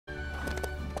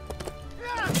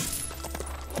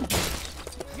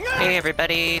Hey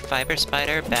everybody, Fiber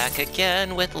Spider back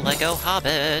again with LEGO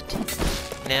Hobbit.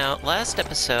 Now, last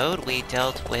episode we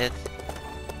dealt with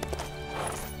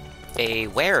a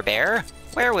werebear.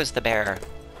 Where was the bear?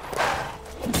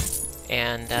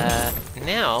 And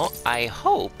now I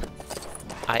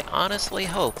honestly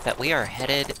hope that we are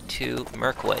headed to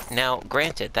Mirkwood. Now,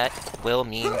 granted, that will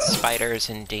mean spiders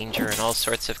and danger and all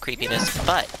sorts of creepiness,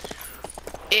 but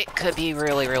it could be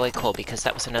really, really cool because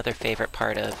that was another favorite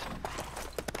part of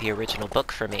the original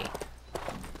book for me.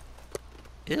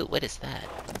 Ooh, what is that?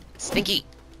 Stinky!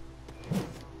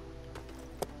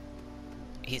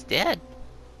 He's dead.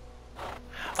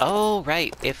 Oh,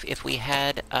 right. If we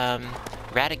had,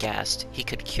 Radagast, he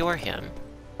could cure him.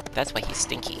 That's why he's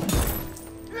stinky.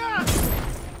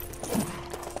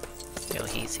 No,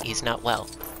 he's not well.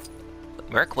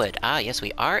 Mirkwood. Ah, yes,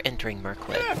 we are entering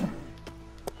Mirkwood.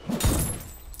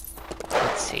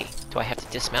 Let's see. Do I have to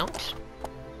dismount?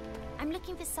 I'm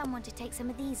looking for someone to take some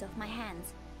of these off my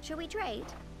hands. Shall we trade?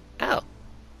 Oh.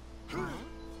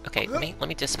 Okay, let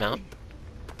me dismount.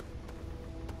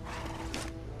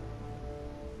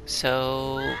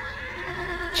 So,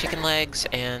 chicken legs,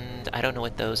 and I don't know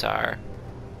what those are.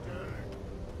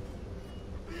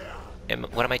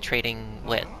 What am I trading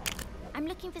with? I'm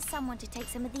looking for someone to take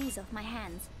some of these off my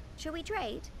hands. Shall we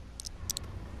trade?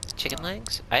 Chicken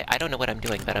legs? I don't know what I'm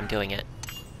doing, but I'm doing it.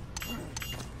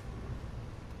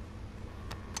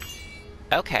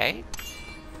 Okay.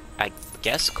 I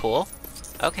guess cool.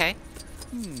 Okay.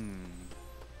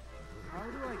 How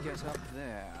do I get up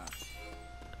there?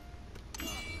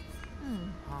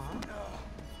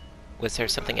 Was there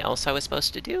something else I was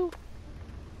supposed to do?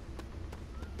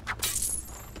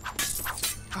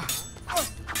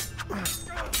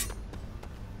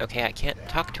 Okay, I can't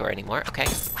talk to her anymore. Okay.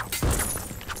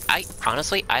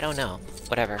 Honestly, I don't know.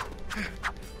 Whatever.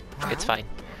 It's fine.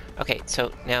 Okay,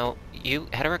 so now you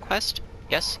had a request?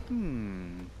 Yes?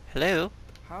 Hello?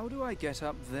 How do I get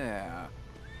up there?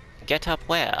 Get up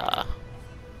where?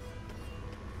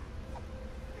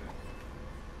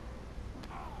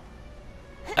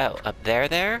 Oh, up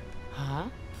there? Huh?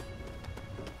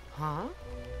 Huh?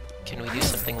 Can we do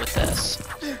something with this?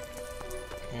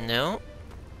 No?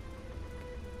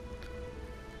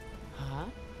 Huh?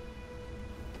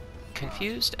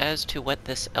 Confused as to what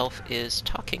this elf is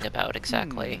talking about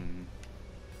exactly.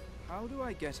 How do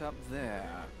I get up there?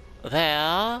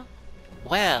 There?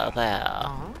 Where there?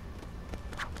 Huh?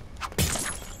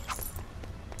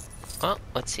 Well,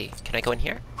 let's see. Can I go in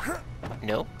here?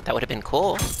 No, that would have been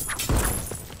cool.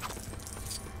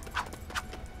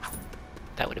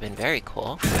 That would have been very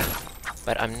cool.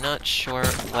 But I'm not sure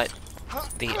what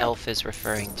the elf is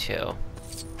referring to.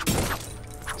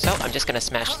 So, I'm just gonna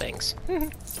smash things.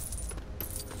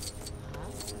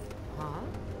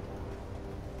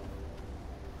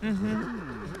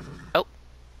 Oh,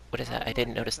 what is that? I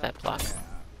didn't notice that block.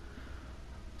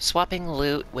 Swapping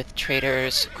loot with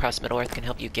traders across Middle-earth can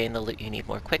help you gain the loot you need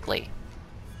more quickly.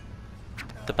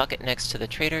 The bucket next to the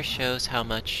trader shows how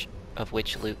much of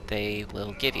which loot they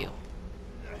will give you.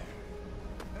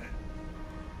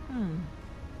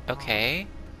 Okay.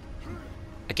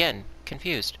 Again,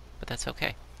 confused, but that's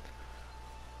okay.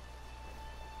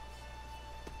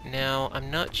 Now,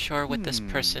 I'm not sure what this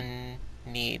person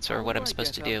needs or what I'm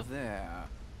supposed to do.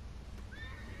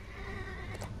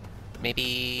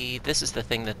 Maybe this is the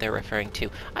thing that they're referring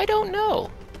to. I don't know!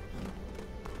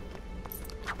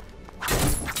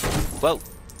 Whoa!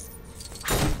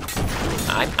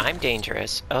 I'm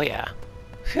dangerous. Oh yeah.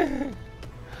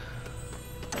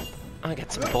 I'll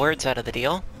get some boards out of the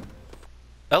deal.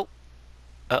 Oh!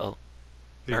 Uh-oh.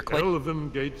 The Mirkwood? elven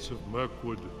gates of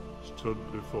Mirkwood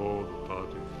stood before the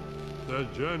party. Their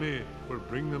journey would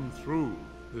bring them through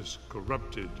this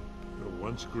corrupted, though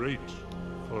once great,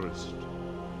 forest.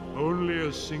 Only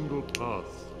a single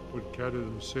path would carry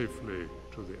them safely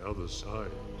to the other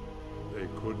side. They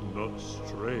could not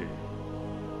stray.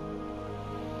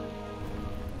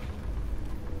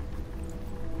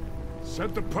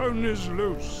 Set the ponies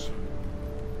loose.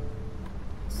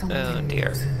 Oh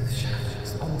dear.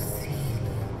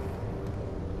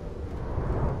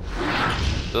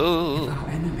 Ooh. Our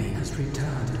enemy has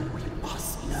returned. We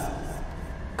must know.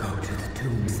 Go to the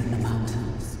tombs in the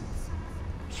mountains.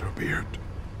 So be it.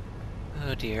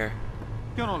 Oh dear.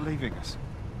 You're not leaving us.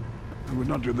 I would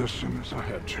not do this unless I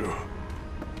had to.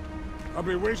 I'll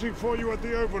be waiting for you at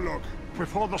the Overlook,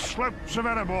 before the slopes of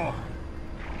Erebor.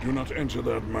 Do not enter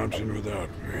that mountain without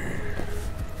me.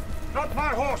 Not my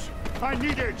horse! I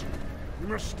need it! We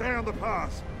must stay on the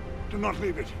path. Do not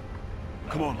leave it.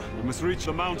 Come on, we must reach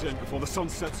the mountain before the sun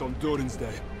sets on Durin's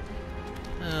Day.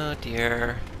 Oh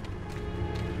dear.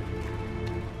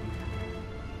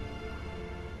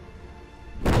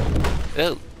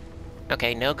 Oh!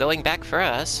 Okay, no going back for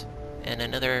us. And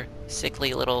another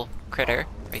sickly little critter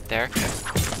right there.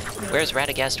 Where's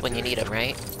Radagast when you need him,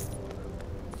 right?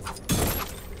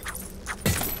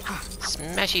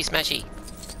 Smashy, smashy!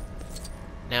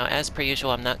 Now, as per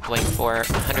usual, I'm not going for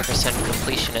 100%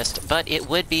 completionist, but it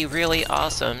would be really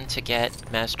awesome to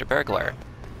get Master Burglar.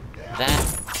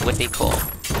 That would be cool.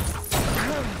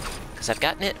 Because I've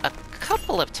gotten it a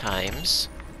couple of times.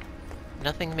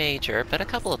 Nothing major, but a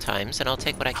couple of times, and I'll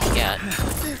take what I can get.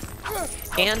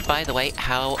 And, by the way,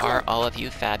 how are all of you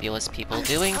fabulous people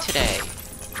doing today?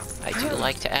 I do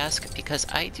like to ask, because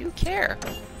I do care.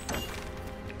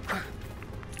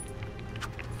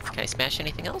 Can I smash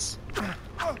anything else?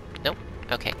 Nope.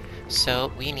 Okay,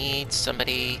 so we need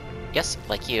somebody... Yes,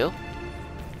 like you.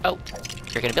 Oh,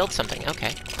 you're gonna build something,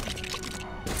 okay.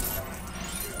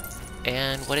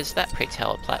 And what is that, pray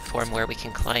tell? A platform where we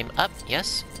can climb up,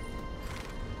 yes?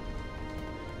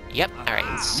 Yep,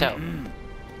 alright, so...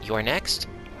 You're next.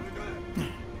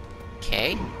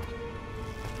 Okay.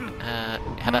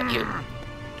 How about you?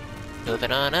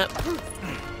 Moving on up.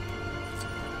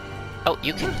 Oh,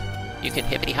 you can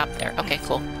hippity-hop there. Okay,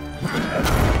 cool.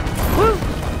 Woo!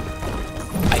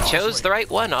 I chose the right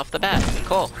one off the bat.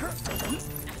 Cool.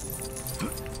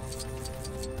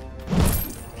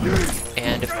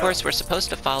 And of course, we're supposed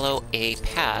to follow a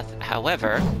path.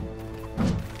 However,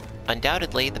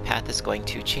 undoubtedly, the path is going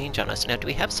to change on us. Now, do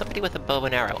we have somebody with a bow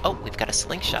and arrow? Oh, we've got a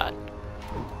slingshot.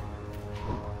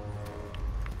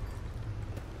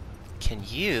 Can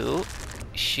you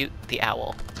shoot the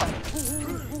owl?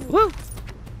 Woo!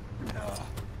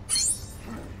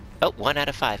 Oh, 1 out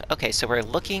of 5. Okay, so we're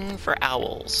looking for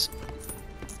owls.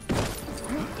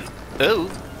 Oh,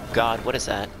 God, what is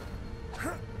that?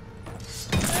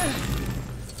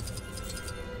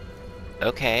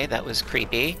 Okay, that was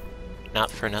creepy.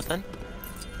 Not for nothing.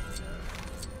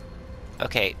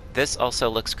 Okay, this also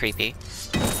looks creepy.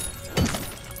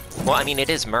 Well, I mean, it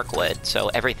is Mirkwood, so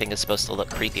everything is supposed to look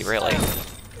creepy, really.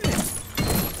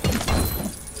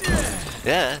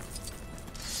 Yeah.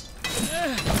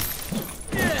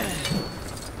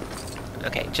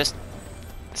 Okay, just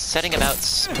setting about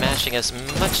smashing as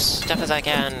much stuff as I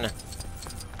can.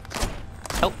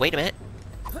 Oh, wait a minute.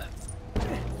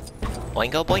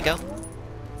 Boingo, boingo.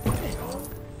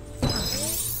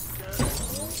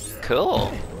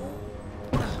 Cool.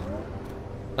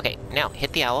 Okay, now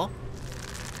hit the owl.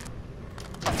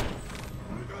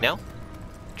 No?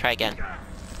 Try again.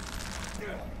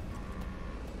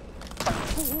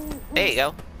 There you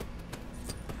go.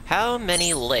 How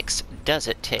many licks does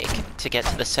it take to get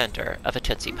to the center of a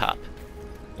Tootsie Pop?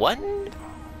 1,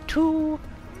 2,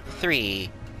 3.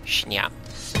 Schnyap.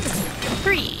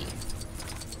 3.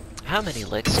 How many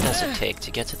licks does it take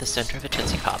to get to the center of a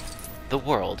Tootsie Pop? The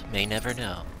world may never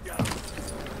know.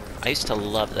 I used to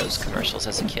love those commercials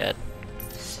as a kid.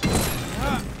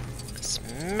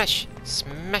 Smash!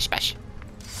 Smash bash!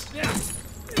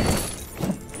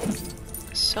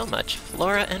 So much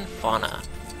flora and fauna.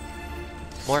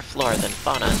 More flora than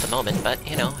fauna at the moment, but,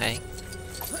 you know, hey.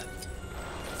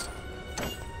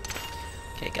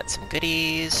 Okay, got some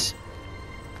goodies.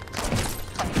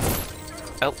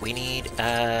 Oh, we need,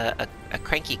 a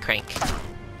cranky crank.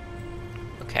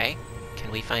 Okay,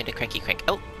 can we find a cranky crank?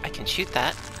 Oh, I can shoot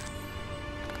that.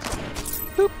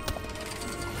 Boop!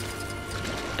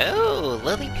 Oh,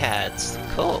 lily pads.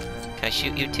 Cool. Can I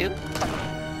shoot you too?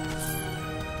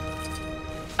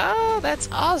 Oh, that's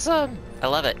awesome! I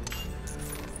love it.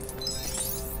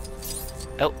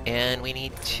 Oh, and we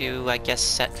need to, I guess,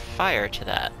 set fire to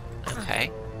that.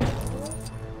 Okay.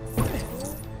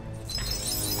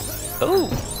 Oh!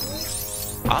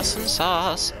 Awesome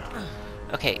sauce!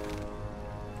 Okay.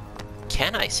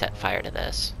 Can I set fire to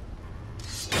this?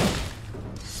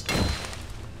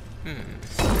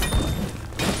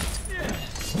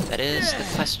 That is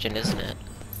the question, isn't it?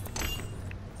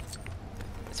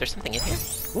 Is there something in here?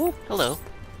 Ooh, hello.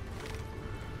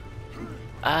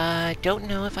 I don't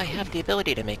know if I have the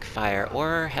ability to make fire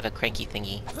or have a cranky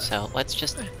thingy, so let's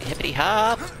just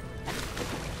hippity-hop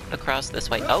across this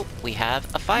way. Oh, we have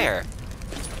a fire.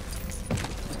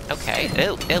 Okay.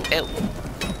 Ew, ew, ew.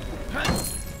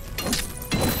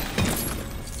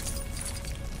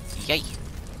 Yay.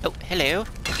 Oh, hello.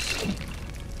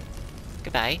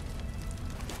 Goodbye.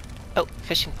 Oh,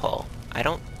 fishing pole. I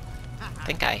don't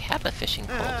think I have a fishing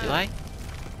pole, do I?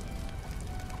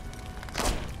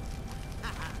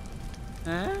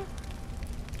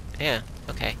 Yeah,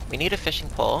 okay. We need a fishing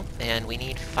pole, and we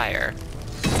need fire.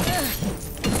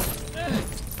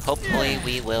 Hopefully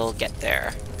we will get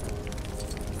there.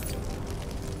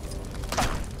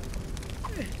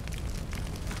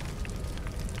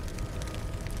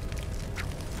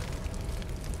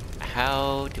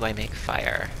 how do I make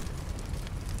fire?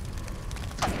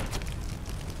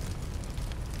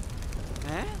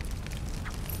 Eh?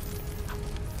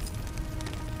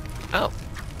 Oh.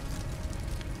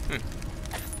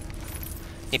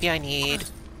 Maybe I need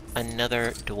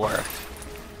another dwarf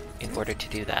in order to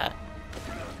do that.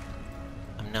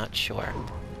 I'm not sure.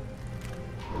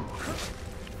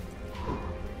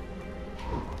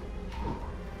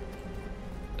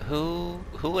 Who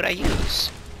would I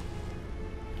use?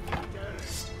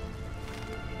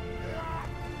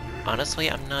 Honestly,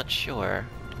 I'm not sure.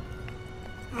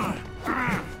 Oh!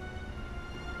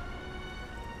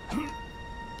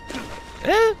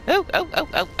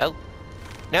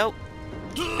 No!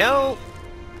 No!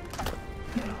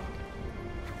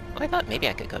 I thought maybe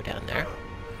I could go down there.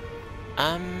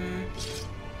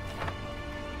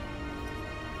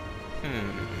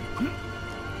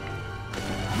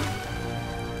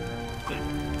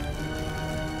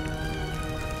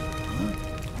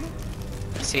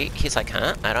 See, he's like,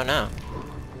 huh? I don't know.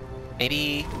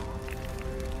 Maybe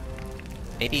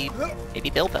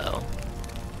Bilbo.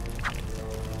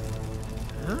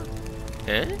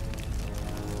 Huh?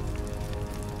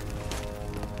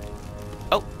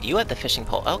 Oh, you had the fishing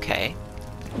pole. Okay.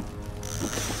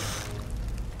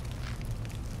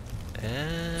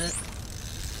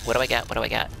 What do I got? What do I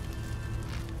got?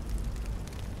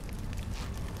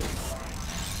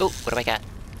 Oh, what do I got?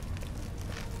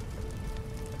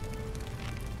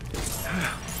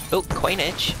 Oh,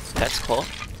 coinage. That's cool.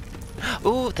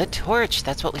 Ooh, the torch.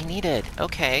 That's what we needed.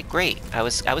 Okay, great. I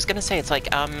was gonna say, it's like,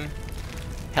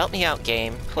 help me out,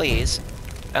 game, please.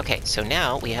 Okay, so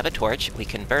now we have a torch. We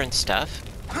can burn stuff.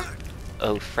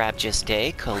 Oh, frabjous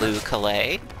day, Calloo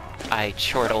Calais. I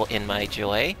chortle in my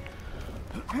joy.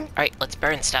 Alright, let's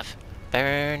burn stuff.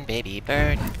 Burn, baby,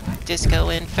 burn. Disco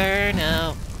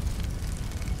Inferno.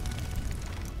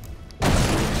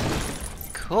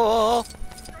 Cool.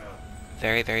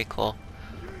 Very, very cool.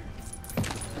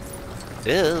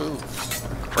 Ooh,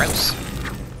 gross.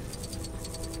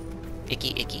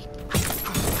 Icky, icky.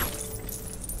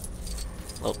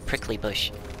 Little prickly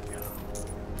bush.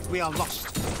 We are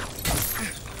lost.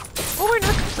 Well, we're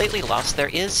not completely lost. There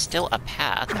is still a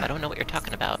path. I don't know what you're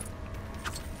talking about.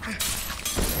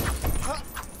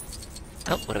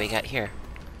 Oh, what do we got here?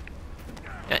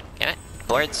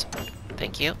 Boards.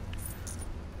 Thank you.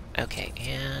 Okay,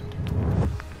 and...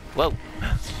 Whoa!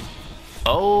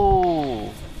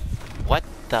 Oh! What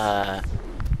the...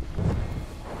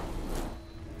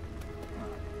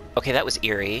 Okay, that was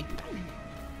eerie.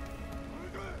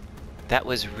 That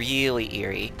was really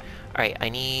eerie. Alright, I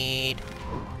need...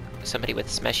 somebody with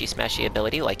smashy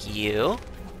ability like you.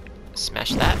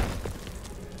 Smash that.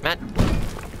 Come on.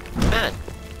 Come on.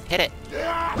 Hit it.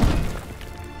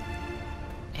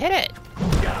 Hit it!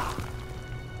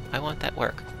 I want that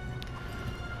work.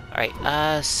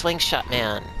 Alright, Slingshot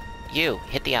Man. You,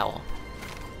 hit the owl.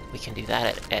 We can do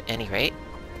that at any rate.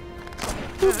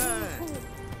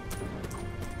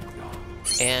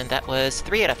 And that was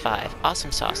 3 out of 5.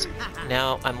 Awesome sauce.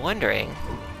 Now, I'm wondering...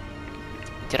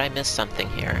 did I miss something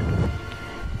here?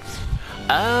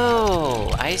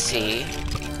 Oh, I see.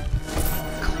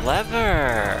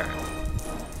 Clever!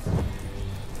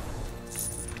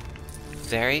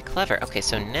 Very clever. Okay,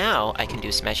 so now I can do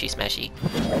smashy.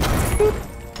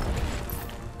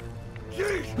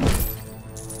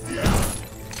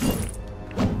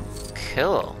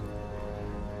 Cool.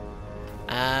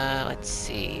 Let's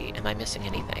see. Am I missing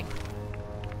anything?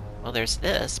 Well, there's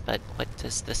this, but what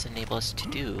does this enable us to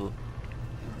do?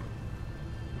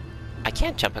 I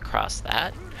can't jump across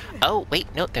that. Oh,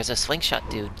 wait, no, there's a slingshot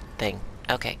dude thing.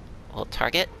 Okay, well,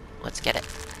 target. Let's get it.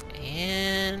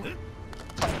 And...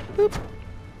 boop.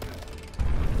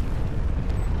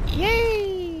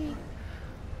 Yay!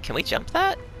 Can we jump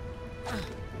that?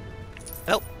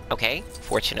 Oh, okay.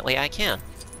 Fortunately, I can.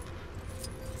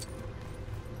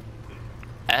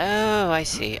 Oh, I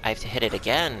see. I have to hit it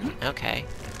again. Okay.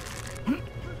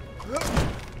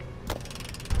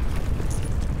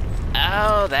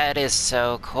 Oh, that is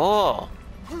so cool.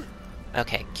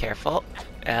 Okay, careful.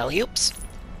 Alley-oops.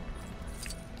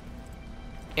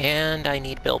 And I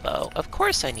need Bilbo. Of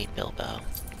course I need Bilbo.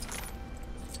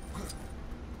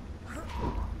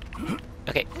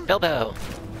 Okay, Bilbo!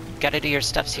 Gotta do your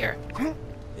stuffs here.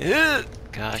 Ugh,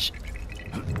 gosh.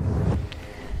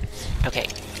 Okay,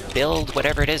 build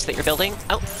whatever it is that you're building.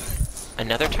 Oh!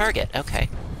 Another target, okay.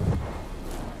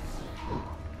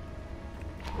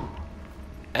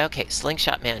 Okay,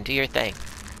 Slingshot Man, do your thing.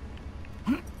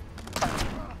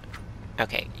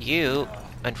 Okay, you,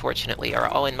 unfortunately, are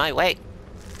all in my way.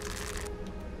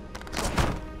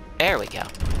 There we go.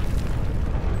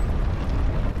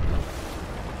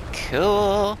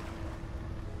 Cool.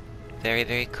 Very,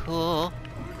 very cool.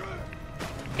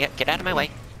 Yeah, get out of my way.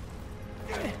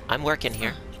 I'm working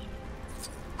here.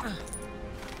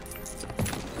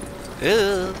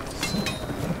 Ooh.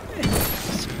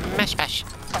 Smash, smash.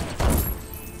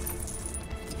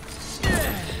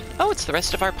 Oh, it's the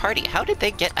rest of our party. How did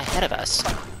they get ahead of us?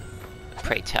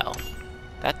 Pray tell.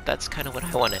 That's kind of what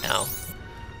I want to know.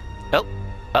 Oh.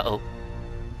 Uh-oh.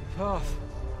 The path.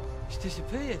 It's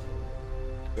disappeared.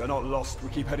 We are not lost. We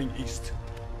keep heading east.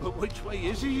 But which way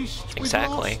is east?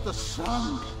 Exactly. We've lost the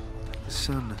sun. The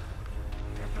sun.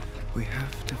 We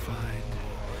have to find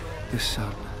the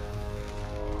sun.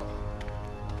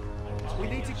 We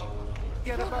need to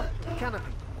get above the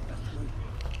canopy.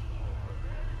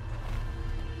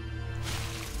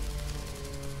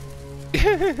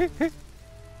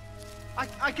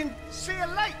 I can see a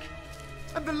lake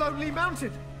and the lonely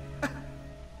mountain.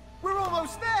 We're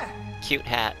almost there. Cute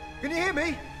hat. Can you hear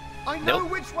me? I know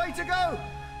Nope. which way to go.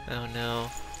 Oh no.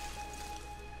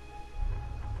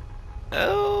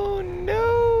 Oh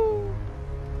no.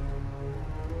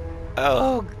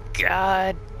 Oh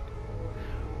god.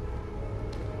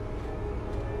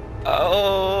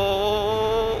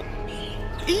 Oh.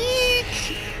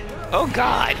 Eek. Oh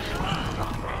god.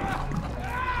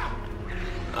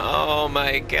 Oh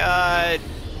my god.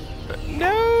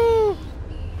 No.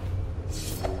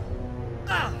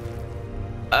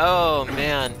 Oh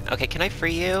man. Okay, can I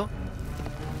free you?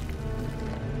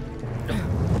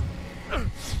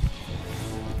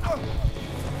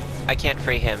 I can't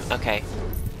free him. Okay.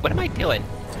 What am I doing?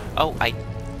 Oh,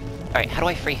 Alright, how do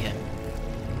I free him?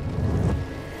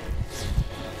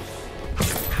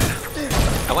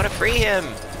 I want to free him!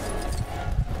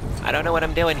 I don't know what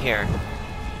I'm doing here.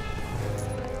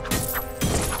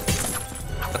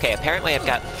 Okay, apparently I've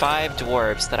got 5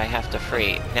 dwarves that I have to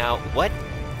free. Now, what?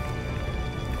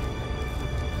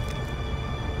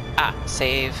 Ah,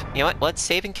 save. You know what? Let's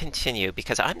save and continue,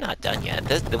 because I'm not done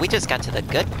yet. We just got to the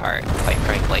good part, quite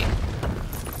frankly.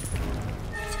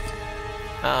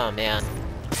 Oh, man.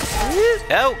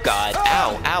 Oh, God.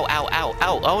 Ow, ow, ow, ow,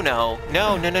 ow. Oh, no.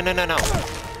 No, no, no, no, no, no.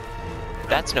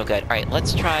 That's no good. Alright,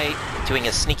 let's try doing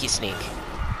a sneaky sneak.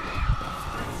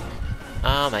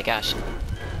 Oh, my gosh.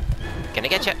 Gonna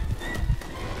get you.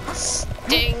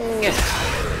 Sting!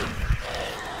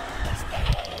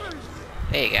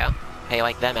 There you go. How you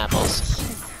like them apples?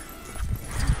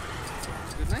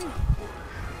 Good name.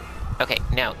 Okay,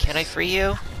 now, can I free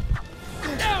you?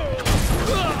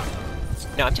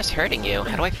 No, I'm just hurting you.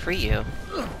 How do I free you?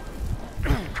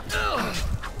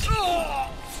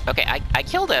 Okay, I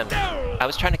killed him! I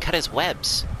was trying to cut his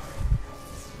webs.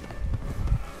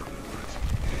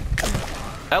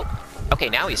 Oh, okay,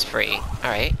 now he's free.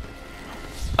 Alright.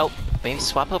 Oh, maybe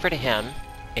swap over to him.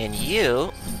 And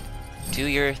you do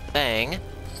your thing.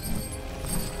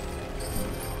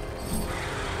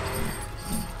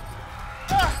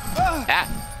 Ah!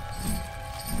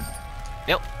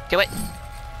 Nope, do it!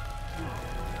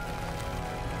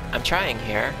 I'm trying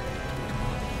here.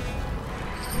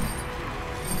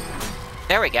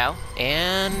 There we go.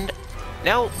 And...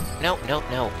 No, no, no,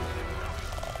 no.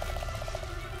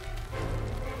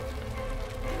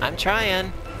 I'm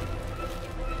trying.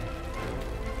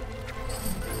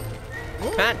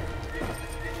 Come on.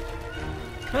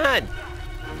 Come on.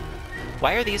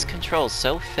 Why are these controls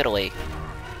so fiddly?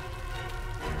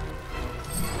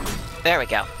 There we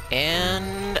go.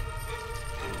 And...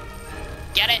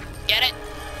 Get it! Get it!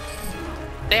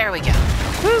 There we go.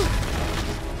 Woo!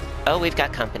 Oh, we've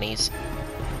got companies.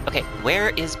 Okay, where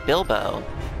is Bilbo?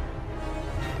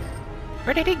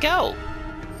 Where did he go?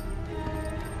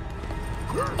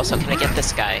 Also, can I get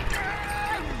this guy?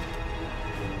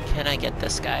 Can I get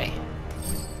this guy?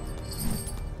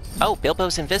 Oh,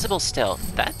 Bilbo's invisible still.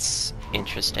 That's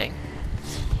interesting.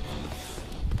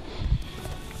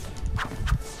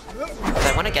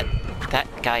 I want to get that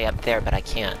guy up there, but I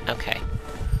can't. Okay.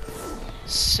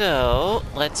 So,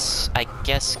 let's, I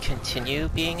guess, continue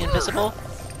being invisible.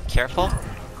 Careful.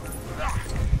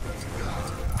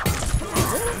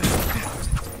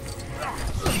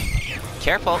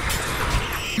 Careful.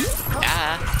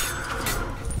 Ah.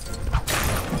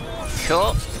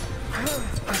 Cool.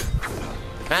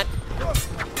 Come on.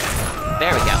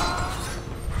 There we go.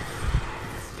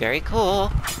 Very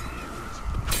cool.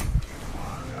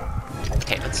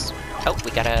 Okay, let's... Oh,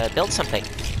 we gotta build something.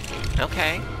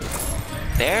 Okay.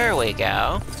 There we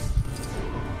go.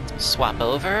 Swap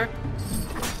over.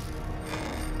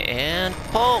 And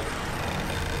pull!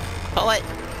 Pull it!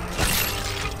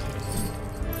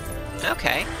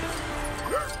 Okay.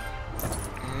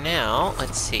 Now,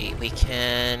 let's see, we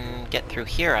can get through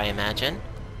here, I imagine.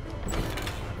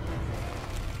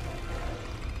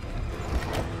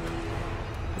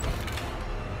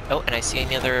 Oh, and I see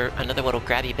another little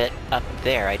grabby bit up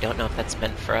there. I don't know if that's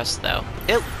meant for us, though.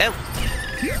 Oh, oh!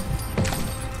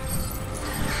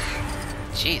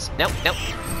 Jeez. Nope, nope.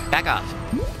 Back off.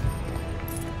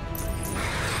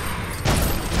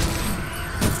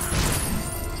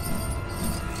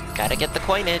 Gotta get the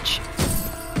coinage.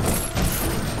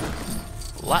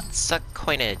 Lots of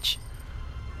coinage.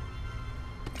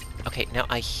 Okay, now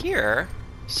I hear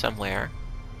somewhere,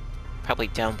 probably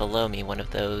down below me, one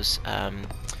of those,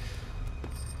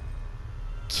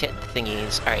 kit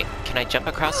thingies. Alright, can I jump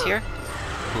across here?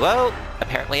 Whoa!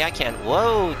 Apparently I can.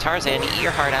 Whoa! Tarzan, eat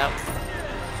your heart out.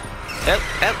 Oh,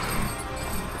 oh!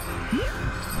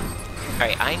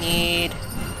 Alright, I need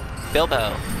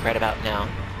Bilbo right about now.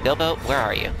 Bilbo, where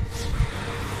are you?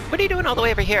 What are you doing all the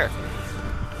way over here?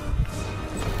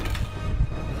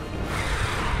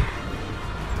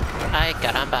 Ay,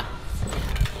 caramba.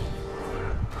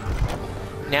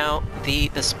 Now, the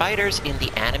spiders in the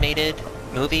animated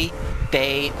movie,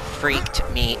 they freaked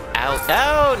me out.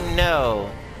 Oh,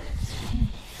 no!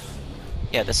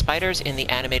 Yeah, the spiders in the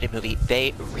animated movie,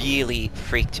 they really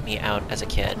freaked me out as a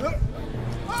kid.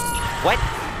 What?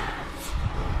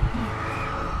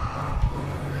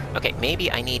 Okay,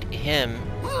 maybe I need him.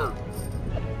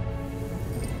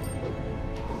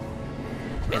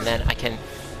 And then I can...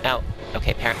 Oh,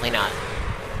 okay, apparently not.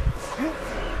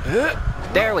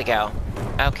 There we go.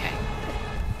 Okay.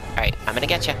 Alright, I'm gonna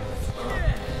get you.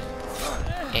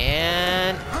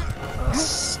 And...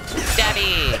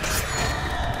 Stabby!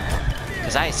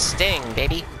 Because I sting,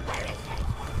 baby.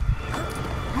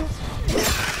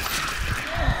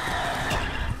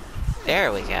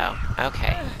 There we go.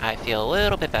 Okay, I feel a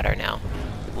little bit better now.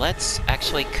 Let's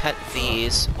actually cut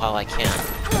these while I can.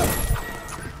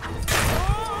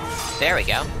 There we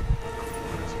go.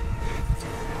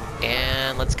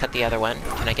 And let's cut the other one.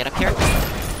 Can I get up here?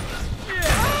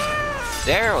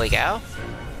 There we go.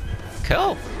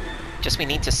 Cool. Just we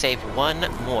need to save one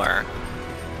more.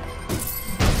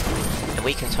 And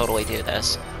we can totally do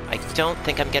this. I don't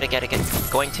think I'm going to get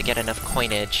enough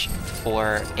coinage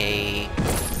for a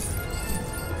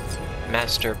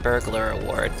Master Burglar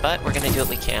Award, but we're gonna do what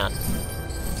we can.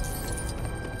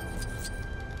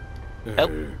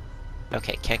 Oh!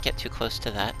 Okay, can't get too close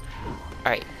to that.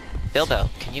 Alright, Bilbo,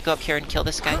 can you go up here and kill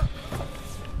this guy?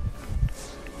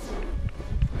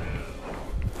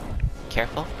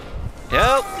 Careful.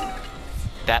 Nope!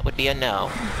 That would be a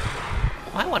no.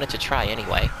 Well, I wanted to try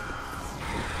anyway.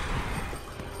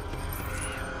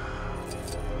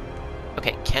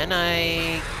 Okay, can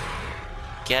I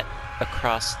get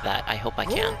across that? I hope I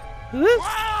can.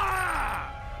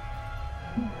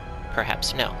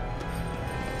 Perhaps no.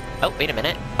 Oh, wait a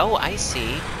minute. Oh, I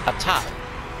see. Up top.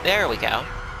 There we go.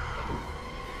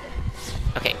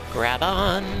 Okay, grab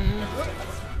on.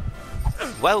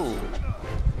 Whoa!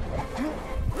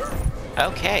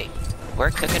 Okay, we're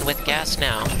cooking with gas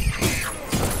now.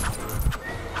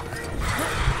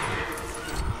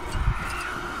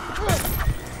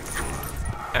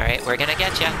 Alright, we're gonna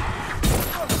get ya.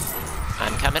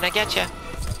 I'm coming to get ya.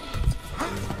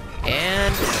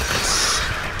 And...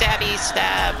 stabby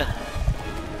stab!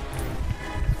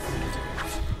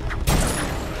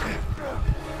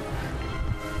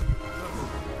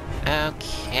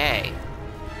 Okay.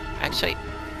 Actually,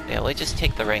 yeah, we'll just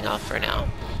take the ring off for now.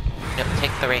 No,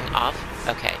 take the ring off?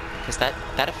 Okay. Because that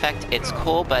effect, it's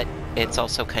cool, but it's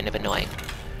also kind of annoying.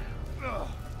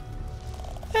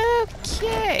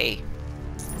 Okay.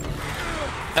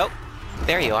 Oh,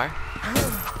 there you are.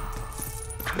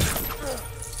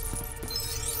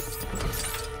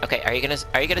 Okay, are you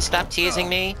gonna stop teasing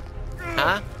me?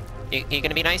 Huh? You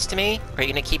gonna be nice to me? Or are you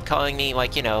gonna keep calling me,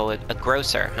 like, you know, a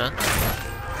grocer, huh?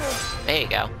 There you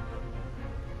go.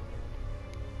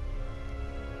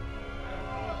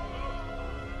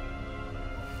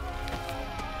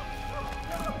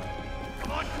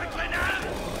 Come on, quickly now!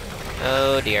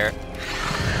 Oh dear.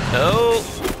 Oh!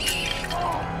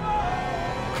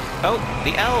 Oh,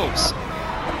 the elves!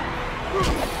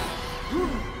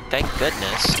 Thank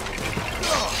goodness.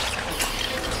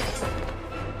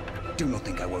 Do not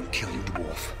think I won't kill you,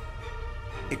 dwarf.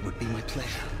 It would be my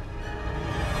pleasure.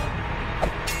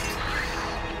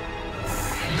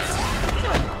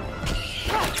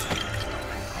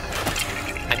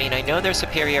 I mean, I know they're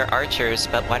superior archers,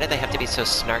 but why do they have to be so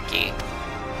snarky?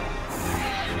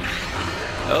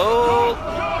 Oh!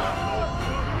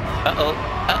 Uh-oh.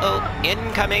 Uh-oh.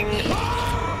 Incoming!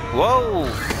 Whoa!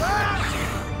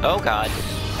 Oh god.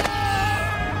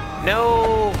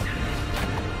 No!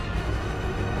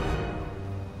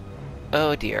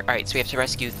 Oh dear. Alright, so we have to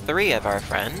rescue 3 of our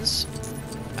friends.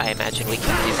 I imagine we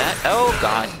can do that. Oh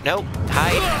god. Nope.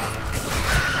 Hide.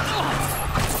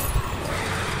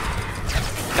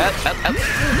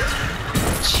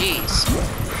 Jeez.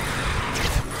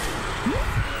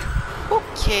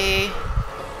 Okay.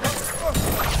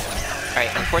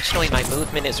 Alright, unfortunately my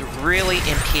movement is really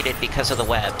impeded because of the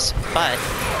webs, but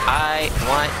I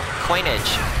want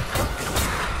coinage.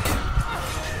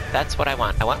 That's what I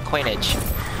want. I want coinage.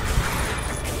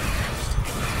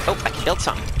 Oh, I can build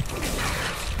something.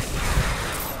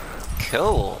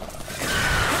 Cool.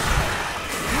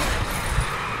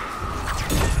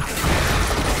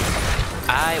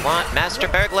 I want Master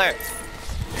Burglar!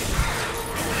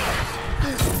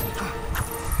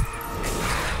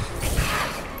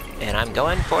 And I'm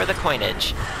going for the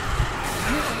coinage.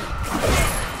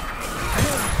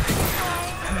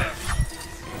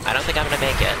 I don't think I'm gonna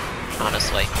make it,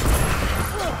 honestly.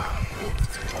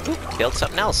 Ooh, build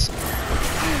something else.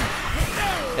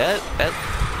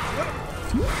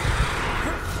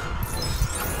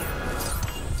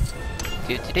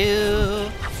 Do-do-do.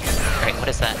 Alright, what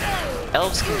is that?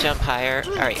 Elves can jump higher.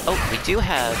 Alright, oh, we do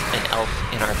have an elf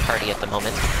in our party at the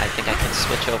moment. I think I can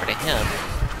switch over to him.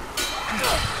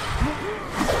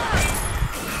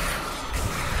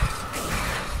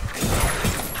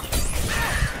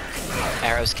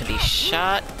 Arrows can be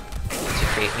shot to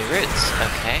create new routes.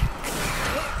 Okay.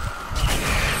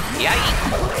 Yay!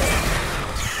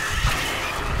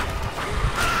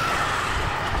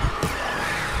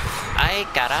 Ay,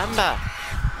 caramba!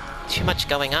 Too much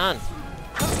going on.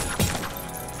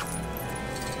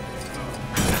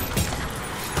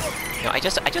 No, I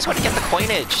just want to get the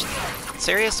coinage.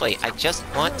 Seriously, I just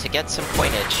want to get some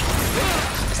coinage.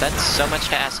 Because that's so much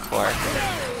to ask for.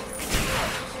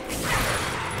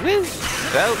 Woo!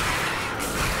 Go!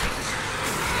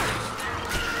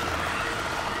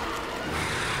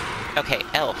 Okay,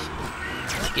 elf.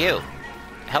 You.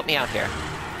 Help me out here.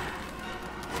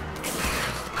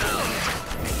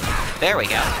 There we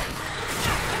go.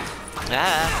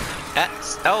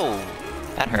 Oh!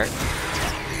 That hurt.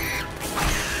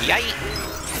 Yikes!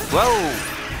 Whoa!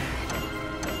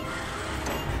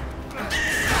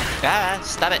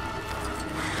 Stop it!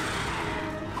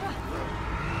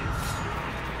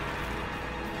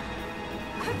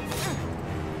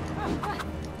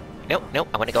 Nope, nope,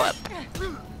 I want to go up.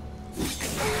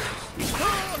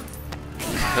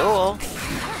 Cool.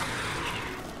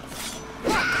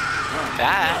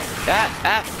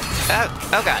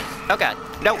 Oh god, oh god.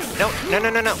 No, no, no, no,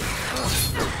 no, no.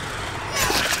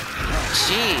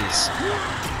 Jeez.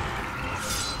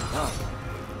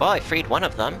 Well, I freed one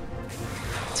of them.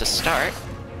 It's a start.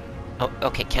 Oh,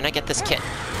 okay, can I get this kit?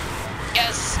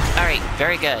 Yes! Alright,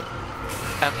 very good.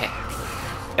 Okay.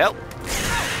 Nope.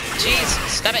 Jeez,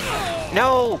 stop it!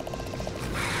 No!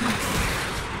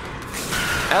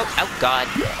 Oh god.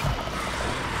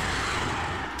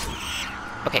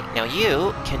 Okay, now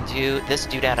you can do this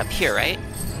doodad up here, right?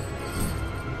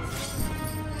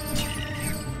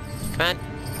 Come on.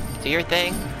 Do your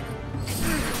thing.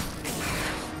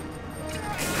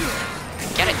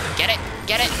 Get it! Get it!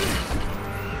 Get it!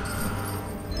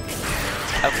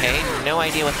 Okay, no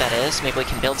idea what that is. Maybe we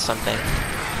can build something.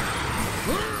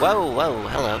 Whoa, whoa,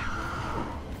 hello.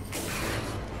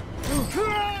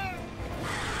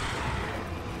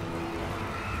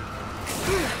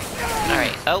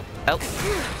 Alright, oh.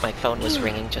 My phone was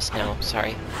ringing just now,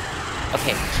 sorry.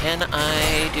 Okay, can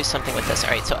I do something with this?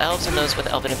 Alright, so elves and those with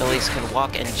elven abilities can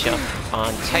walk and jump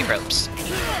on tight ropes.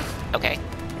 Okay.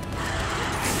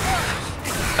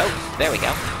 Oh, there we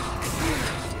go.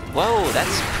 Whoa,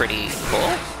 that's pretty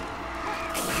cool.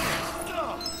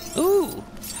 Ooh,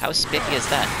 how spiffy is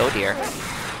that? Oh dear.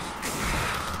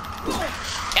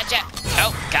 Gotcha!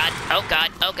 Oh god, oh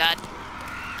god, oh god.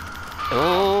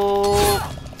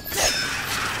 Oh.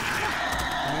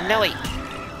 Nelly.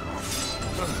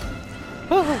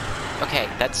 Woohoo! Okay,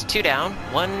 that's 2 down,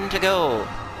 1 to go.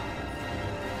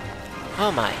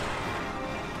 Oh my.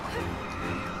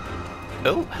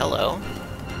 Oh, hello.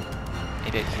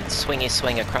 Maybe I can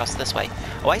swing across this way.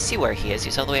 Oh, I see where he is.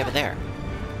 He's all the way over there.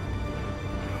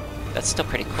 That's still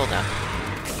pretty cool, though.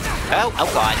 Oh, oh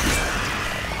god.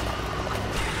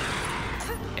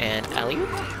 And alley-oop.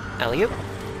 Alley-oop.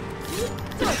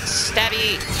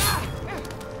 Stabby!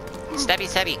 Stabby,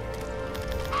 stabby.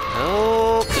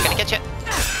 Oh, we're gonna get you.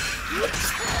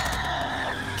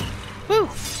 Woo!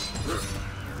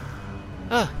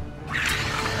 Oh,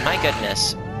 my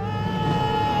goodness.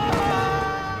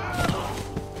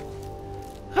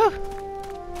 Whew.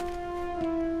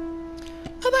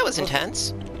 Oh, that was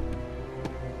intense.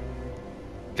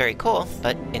 Very cool,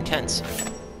 but intense.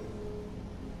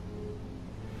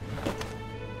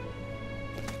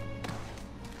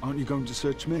 Aren't you going to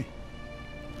search me?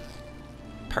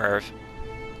 Perv.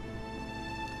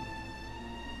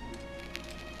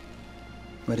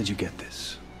 Where did you get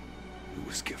this? It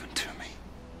was given to me.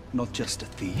 Not just a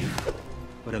thief,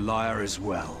 but a liar as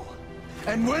well.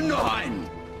 And we're nine!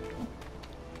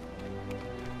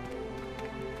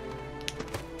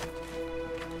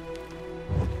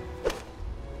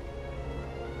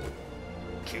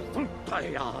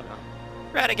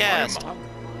 Radagast!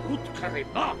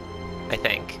 I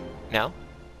think. No?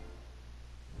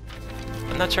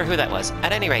 I'm not sure who that was.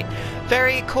 At any rate,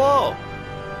 very cool!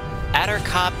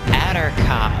 Addercop,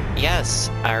 Addercop. Yes,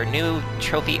 our new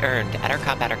trophy earned.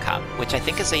 Addercop, Addercop, which I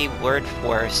think is a word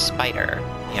for spider,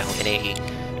 you know, in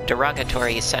a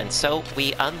derogatory sense. So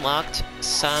we unlocked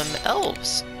some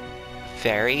elves.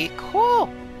 Very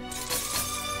cool.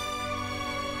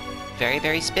 Very,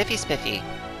 very spiffy.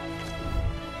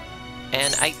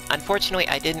 And unfortunately,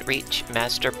 I didn't reach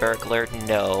Master Burglar,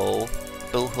 no.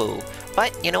 Boo-hoo.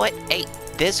 But, you know what? Hey,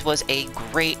 this was a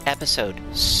great episode.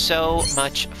 So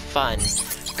much fun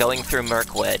going through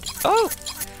Mirkwood. Oh!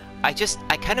 I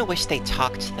kind of wish they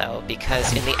talked, though,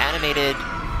 because in the animated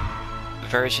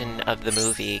version of the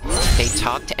movie, they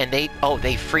talked and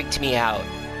they freaked me out.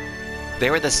 They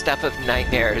were the stuff of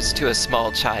nightmares to a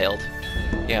small child.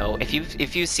 You know, if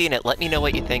you've seen it, let me know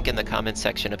what you think in the comments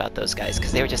section about those guys,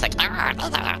 because they were just like,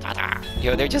 you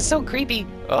know, they're just so creepy.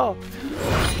 Oh.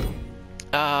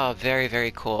 Oh, very,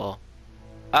 very cool.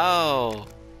 Oh.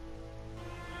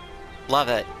 Love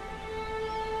it.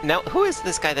 Now, who is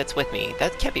this guy that's with me?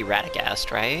 That can't be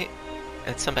Radagast, right?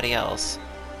 It's somebody else.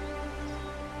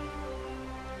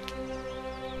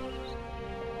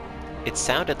 It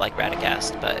sounded like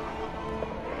Radagast, but...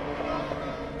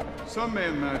 Some may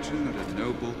imagine that a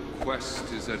noble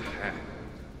quest is at hand.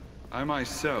 I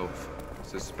myself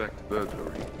suspect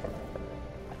burglary,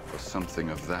 or something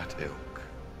of that ilk.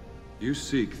 You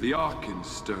seek the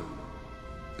Arkenstone.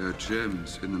 There are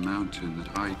gems in the mountain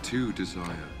that I too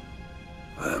desire.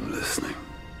 I am listening.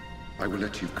 I will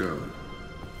let you go,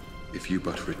 if you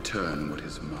but return what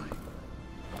is mine.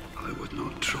 I would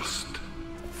not trust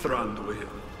Thranduil,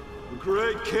 the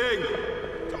great king,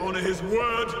 to honor his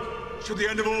word, should the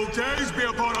end of all days be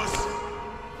upon us.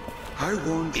 I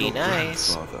warned your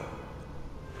nice. grandfather,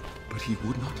 but he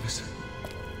would not listen.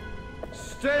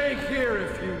 Stay here,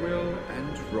 if you will,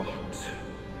 and rot.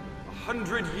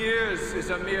 100 years is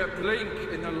a mere blink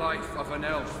in the life of an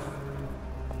elf.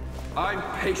 I'm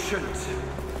patient.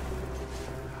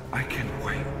 I can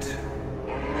wait.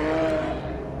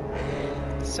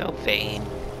 So vain.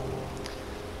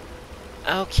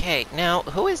 Okay, now,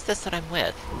 who is this that I'm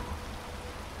with?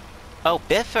 Oh,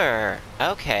 Biffer!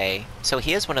 Okay, so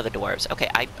he is one of the dwarves. Okay,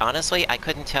 honestly, I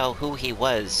couldn't tell who he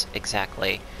was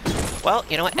exactly. Well,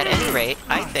 you know what, at any rate,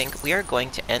 I think we are going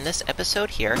to end this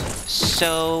episode here.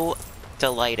 So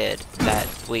delighted that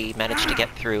we managed to get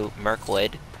through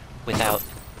Mirkwood without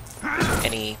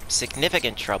any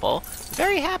significant trouble.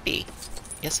 Very happy.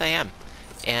 Yes, I am.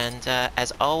 And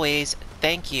as always,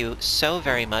 thank you so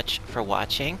very much for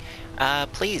watching.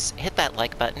 Please hit that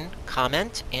like button,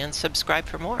 comment, and subscribe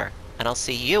for more. And I'll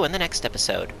see you in the next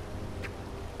episode.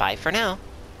 Bye for now.